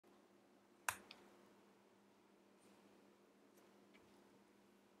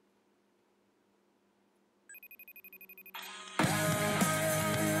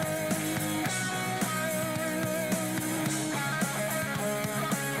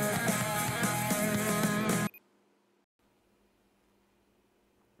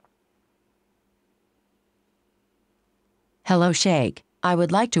Hello, Shake. I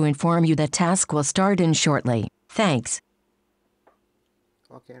would like to inform you that task will start in shortly. Thanks.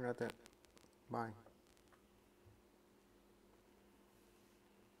 Okay, noted. Bye.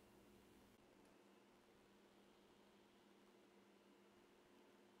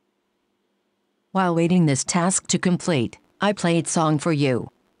 While waiting this task to complete, I played song for you.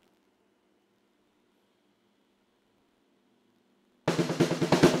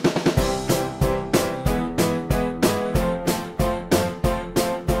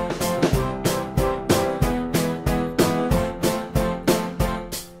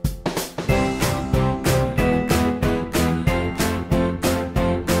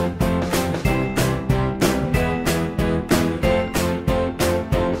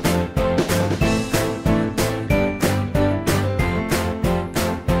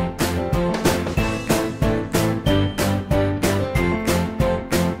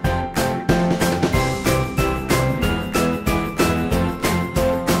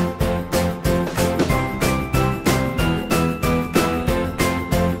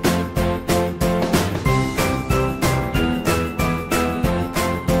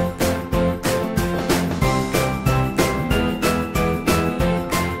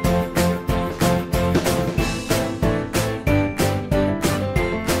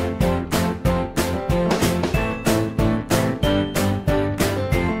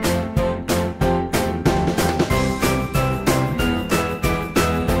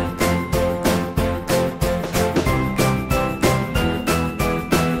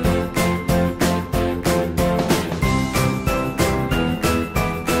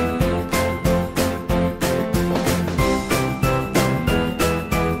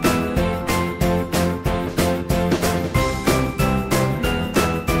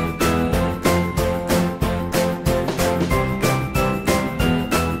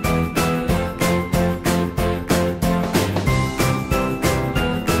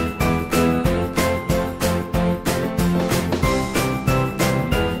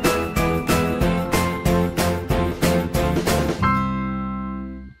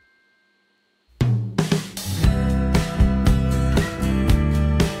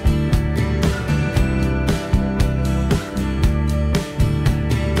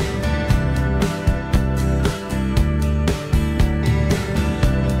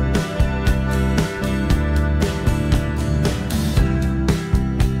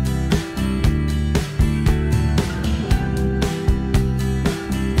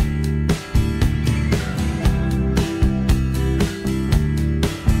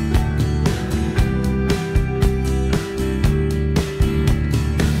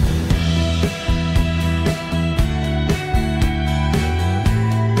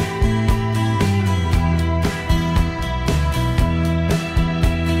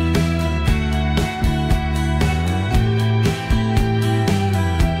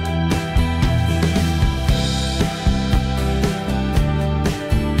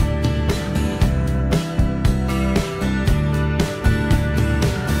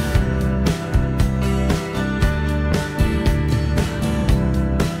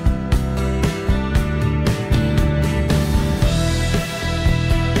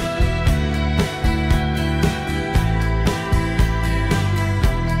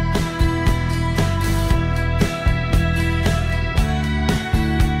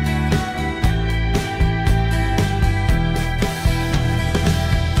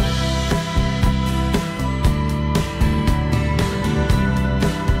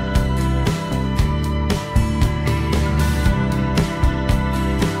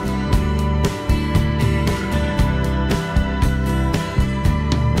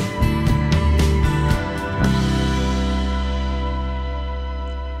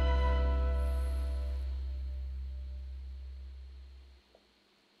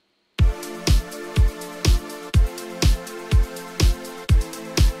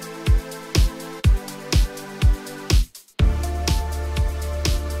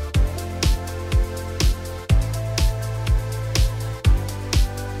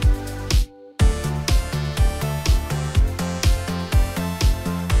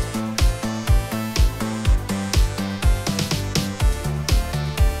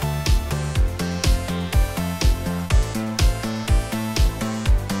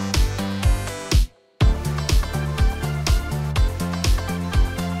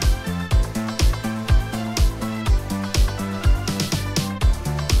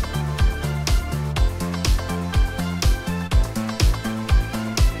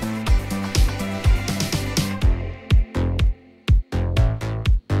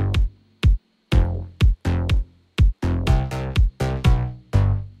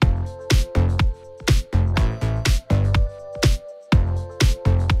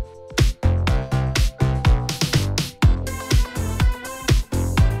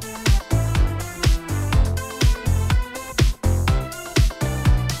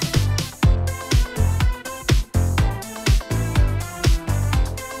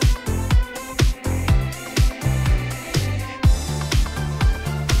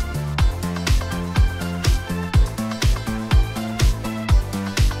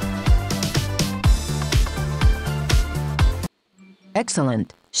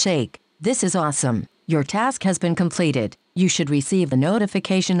 Excellent, Shake. This is awesome. Your task has been completed. You should receive a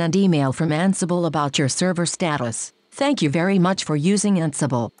notification and email from Ansible about your server status. Thank you very much for using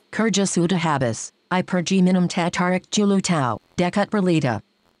Ansible. Kerja sudah habis. I pergi minum teh tarik dulu tau. Dekat berlita.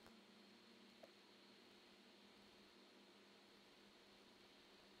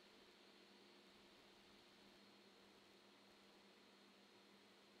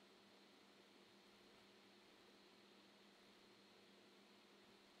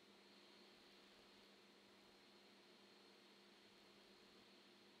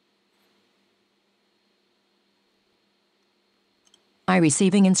 I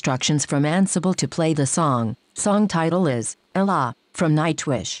receiving instructions from Ansible to play the song. Song title is Ella from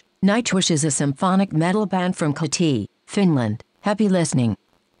Nightwish. Nightwish is a symphonic metal band from Koti, Finland. Happy listening.